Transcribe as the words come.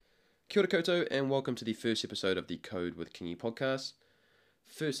Kia ora koutou, and welcome to the first episode of the Code with Kingy podcast.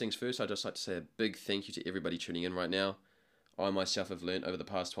 First things first, I'd just like to say a big thank you to everybody tuning in right now. I myself have learned over the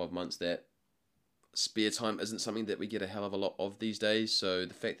past 12 months that spare time isn't something that we get a hell of a lot of these days, so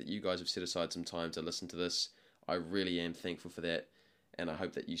the fact that you guys have set aside some time to listen to this, I really am thankful for that, and I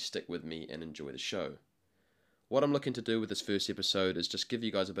hope that you stick with me and enjoy the show. What I'm looking to do with this first episode is just give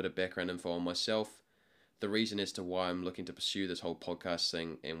you guys a bit of background info on myself, the reason as to why I'm looking to pursue this whole podcast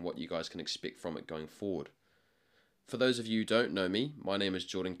thing, and what you guys can expect from it going forward. For those of you who don't know me, my name is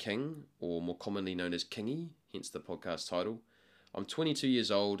Jordan King, or more commonly known as Kingy, hence the podcast title. I'm 22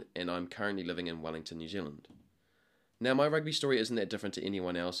 years old, and I'm currently living in Wellington, New Zealand. Now, my rugby story isn't that different to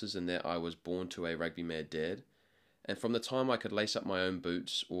anyone else's in that I was born to a rugby mad dad, and from the time I could lace up my own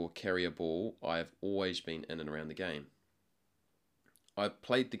boots or carry a ball, I have always been in and around the game. I've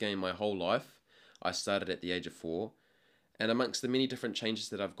played the game my whole life. I started at the age of 4, and amongst the many different changes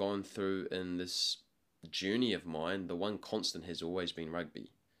that I've gone through in this journey of mine, the one constant has always been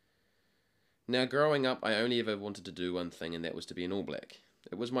rugby. Now, growing up, I only ever wanted to do one thing, and that was to be an All Black.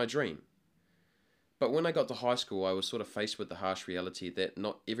 It was my dream. But when I got to high school, I was sort of faced with the harsh reality that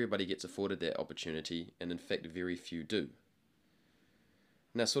not everybody gets afforded that opportunity, and in fact, very few do.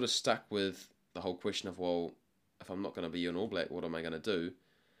 Now, sort of stuck with the whole question of, well, if I'm not going to be an All Black, what am I going to do?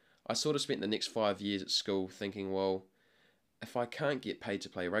 I sort of spent the next 5 years at school thinking, well, if I can't get paid to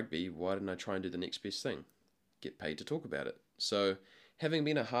play rugby, why didn't I try and do the next best thing? Get paid to talk about it. So, having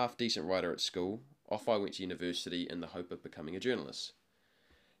been a half-decent writer at school, off I went to university in the hope of becoming a journalist.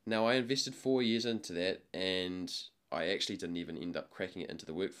 Now, I invested 4 years into that, and I actually didn't even end up cracking it into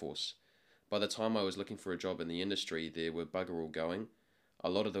the workforce. By the time I was looking for a job in the industry, there were bugger all going. A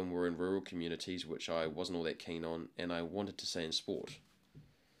lot of them were in rural communities, which I wasn't all that keen on, and I wanted to stay in sport.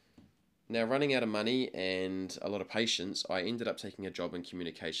 Now, running out of money and a lot of patience, I ended up taking a job in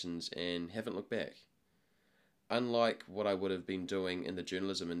communications and haven't looked back. Unlike what I would have been doing in the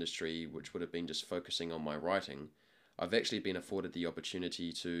journalism industry, which would have been just focusing on my writing, I've actually been afforded the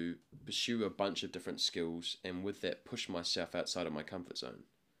opportunity to pursue a bunch of different skills and with that push myself outside of my comfort zone.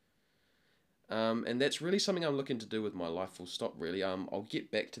 And that's really something I'm looking to do with my life full stop, really. I'll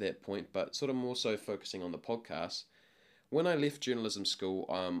get back to that point, but sort of more so focusing on the podcast. When I left journalism school,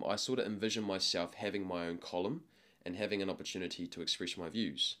 I sort of envisioned myself having my own column and having an opportunity to express my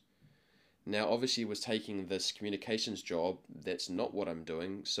views. Now, obviously, was taking this communications job, that's not what I'm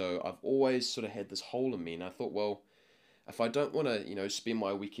doing, so I've always sort of had this hole in me, and I thought, well, if I don't want to, spend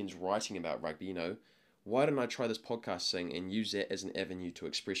my weekends writing about rugby, why don't I try this podcast thing and use that as an avenue to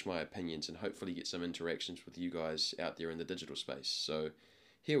express my opinions and hopefully get some interactions with you guys out there in the digital space. So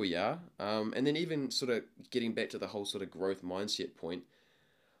here we are. And then even sort of getting back to the whole sort of growth mindset point,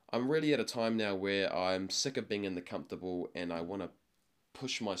 I'm really at a time now where I'm sick of being in the comfortable and I want to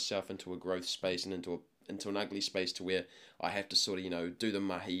push myself into a growth space and into an ugly space to where I have to sort of, do the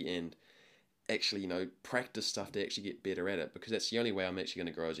mahi and actually, practice stuff to actually get better at it, because that's the only way I'm actually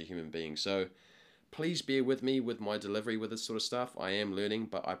going to grow as a human being. So please bear with me with my delivery with this sort of stuff. I am learning,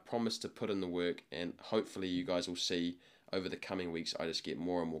 but I promise to put in the work, and hopefully you guys will see over the coming weeks I just get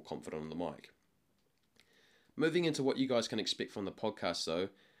more and more confident on the mic. Moving into what you guys can expect from the podcast though,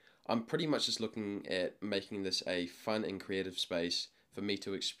 I'm pretty much just looking at making this a fun and creative space for me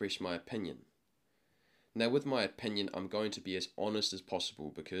to express my opinion. Now, with my opinion, I'm going to be as honest as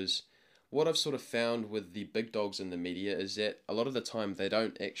possible, because what I've sort of found with the big dogs in the media is that a lot of the time they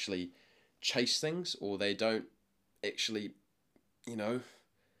don't actually chase things, or they don't actually,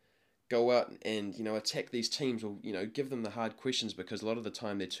 go out and, attack these teams, or, give them the hard questions, because a lot of the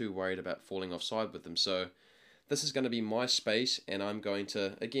time they're too worried about falling offside with them. So this is going to be my space, and I'm going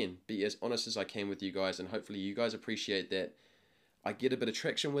to, again, be as honest as I can with you guys, and hopefully you guys appreciate that I get a bit of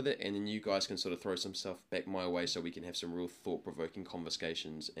traction with it, and then you guys can sort of throw some stuff back my way so we can have some real thought-provoking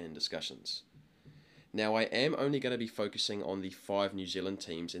conversations and discussions. Now, I am only going to be focusing on the 5 New Zealand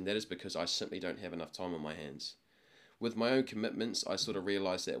teams, and that is because I simply don't have enough time on my hands. With my own commitments, I sort of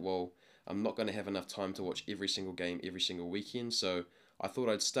realised that, well, I'm not going to have enough time to watch every single game every single weekend, so I thought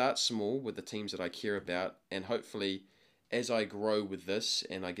I'd start small with the teams that I care about, and hopefully, as I grow with this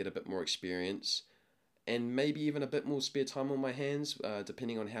and I get a bit more experience, and maybe even a bit more spare time on my hands,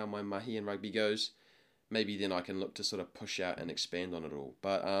 depending on how my mahi and rugby goes, maybe then I can look to sort of push out and expand on it all.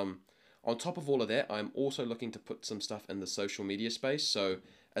 But on top of all of that, I'm also looking to put some stuff in the social media space. So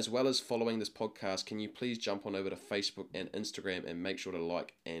as well as following this podcast, can you please jump on over to Facebook and Instagram and make sure to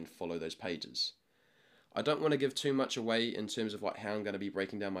like and follow those pages. I don't want to give too much away in terms of how I'm going to be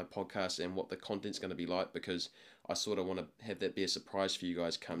breaking down my podcast and what the content's going to be like, because I sort of want to have that be a surprise for you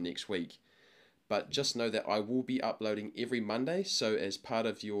guys come next week. But just know that I will be uploading every Monday. So as part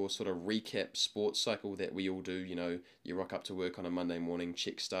of your sort of recap sports cycle that we all do, you rock up to work on a Monday morning,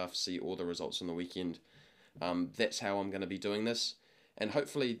 check stuff, see all the results on the weekend. That's how I'm going to be doing this. And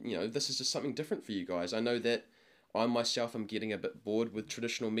hopefully, this is just something different for you guys. I know that I myself am getting a bit bored with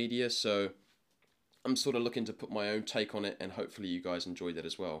traditional media, so I'm sort of looking to put my own take on it, and hopefully you guys enjoy that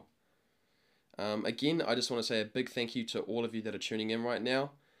as well. Again, I just want to say a big thank you to all of you that are tuning in right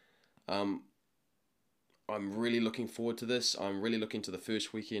now. I'm really looking forward to this. I'm really looking to the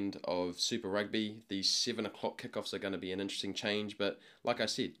first weekend of Super Rugby. These 7 o'clock kickoffs are going to be an interesting change, but like I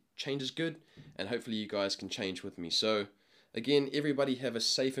said, change is good, and hopefully you guys can change with me. So, again, everybody have a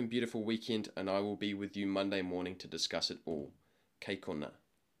safe and beautiful weekend, and I will be with you Monday morning to discuss it all. Kei kona.